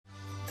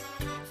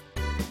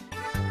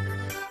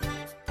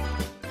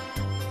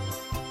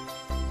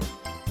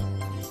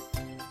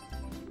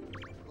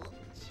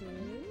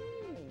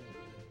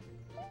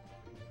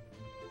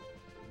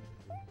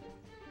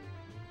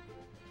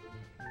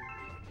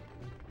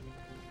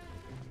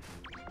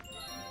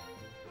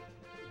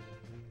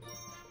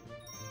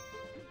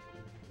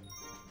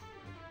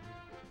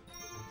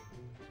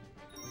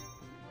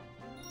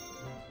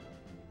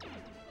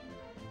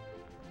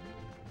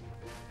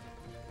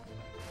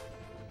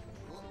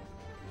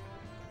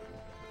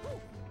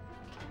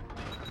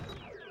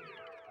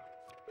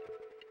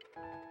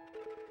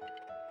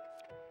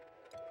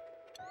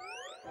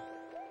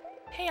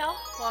Hey y'all,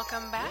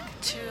 welcome back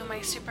to my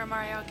Super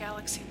Mario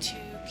Galaxy 2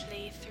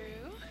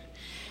 playthrough.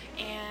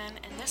 And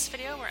in this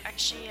video we're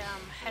actually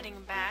heading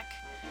back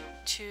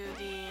to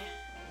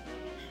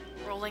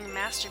the Rolling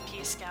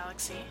Masterpiece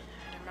Galaxy.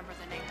 I don't remember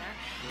the name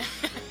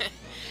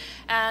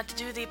there. To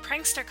do the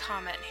Prankster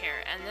Comet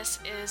here, and this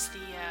is the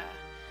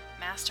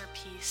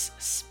Masterpiece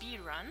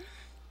speedrun.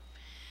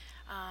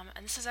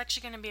 And this is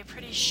actually going to be a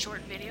pretty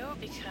short video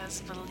because,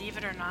 believe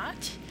it or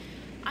not,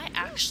 I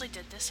actually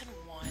did this in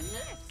one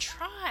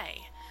try.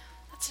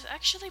 That's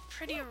actually a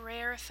pretty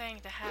rare thing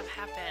to have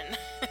happen.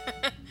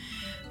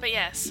 But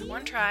yes,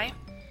 one try.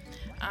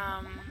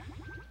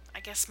 I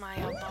guess my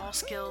ball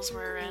skills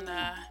were in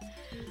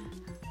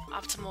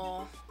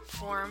optimal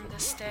form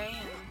this day,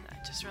 and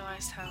I just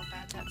realized how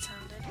bad that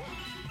sounded.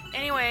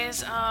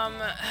 Anyways,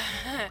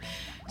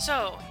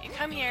 so you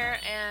come here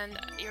and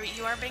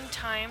you are being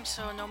timed,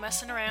 so no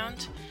messing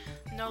around,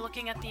 no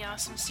looking at the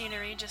awesome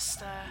scenery,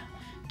 just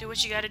do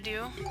what you gotta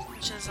do,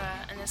 which is,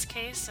 in this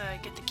case,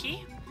 get the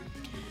key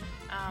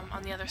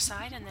on the other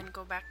side, and then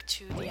go back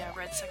to the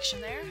red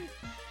section there,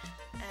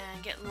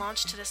 and get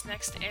launched to this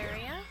next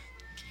area.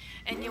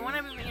 And you want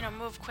to,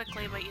 move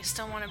quickly, but you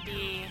still want to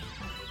be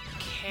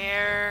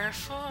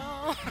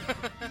careful.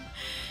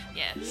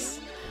 Yes.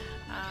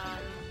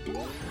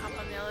 Hop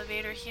on the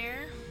elevator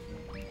here,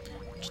 which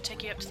will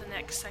take you up to the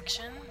next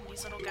section.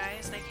 These little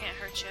guys, they can't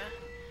hurt you.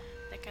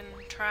 They can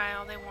try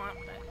all they want,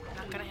 but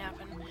not gonna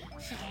happen.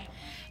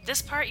 This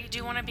part you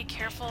do want to be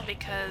careful,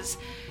 because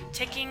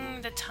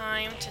taking the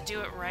time to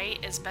do it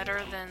right is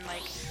better than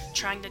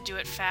trying to do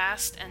it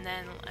fast and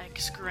then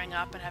screwing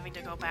up and having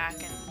to go back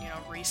and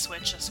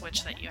re-switch a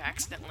switch that you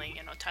accidentally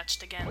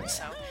touched again.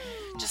 So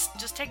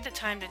just take the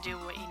time to do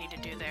what you need to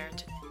do there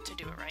to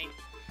do it right.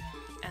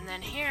 And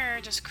then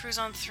here, just cruise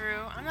on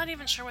through. I'm not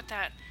even sure what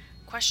that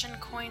question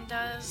coin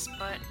does,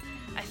 but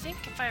I think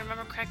if I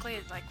remember correctly,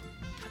 it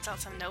puts out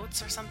some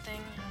notes or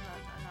something.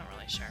 I'm not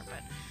really sure,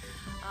 but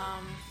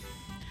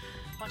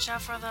watch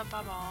out for the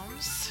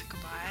Bob-ombs.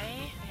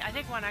 Goodbye. I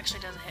think one actually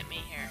doesn't hit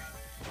me here.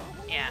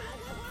 Yeah,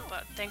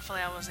 but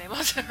thankfully I was able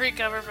to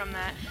recover from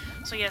that.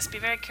 So yes, be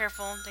very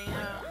careful. They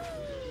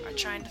are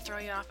trying to throw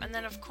you off. And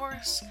then of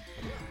course,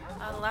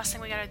 the last thing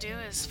we gotta do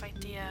is fight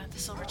the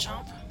Silver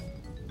Chomp.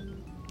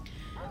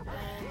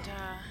 And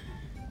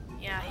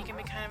yeah, he can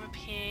be kind of a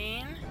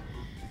pain.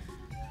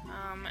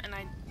 And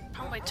I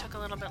probably took a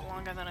little bit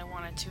longer than I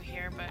wanted to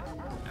here, but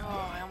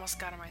oh, I almost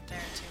got him right there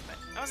too, but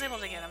I was able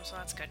to get him, so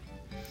that's good.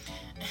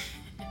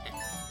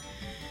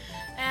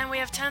 And we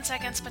have 10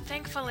 seconds, but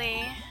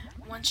thankfully,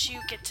 once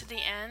you get to the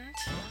end,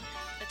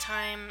 the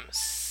time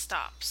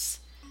stops.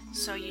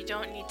 So you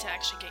don't need to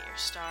actually get your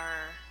star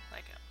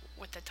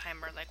with the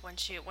timer.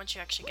 Once you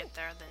actually get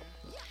there,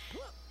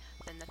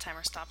 then the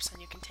timer stops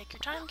and you can take your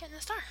time getting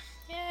the star.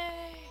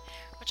 Yay!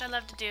 Which I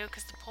love to do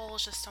because the poll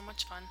is just so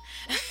much fun.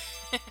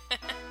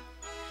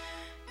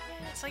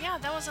 So yeah,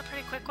 that was a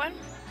pretty quick one.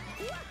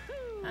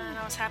 And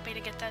I was happy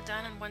to get that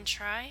done in one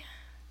try.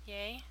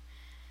 Yay.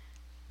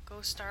 Go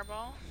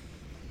Starball.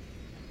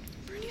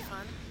 Pretty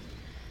fun.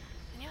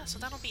 And yeah, so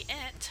that'll be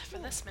it for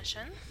this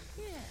mission.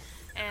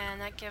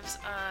 And that gives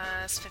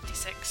us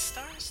 56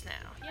 stars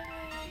now.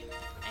 Yay!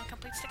 And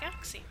completes the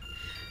galaxy.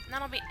 And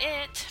that'll be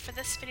it for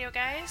this video,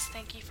 guys.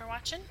 Thank you for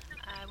watching.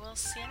 I will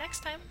see you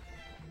next time.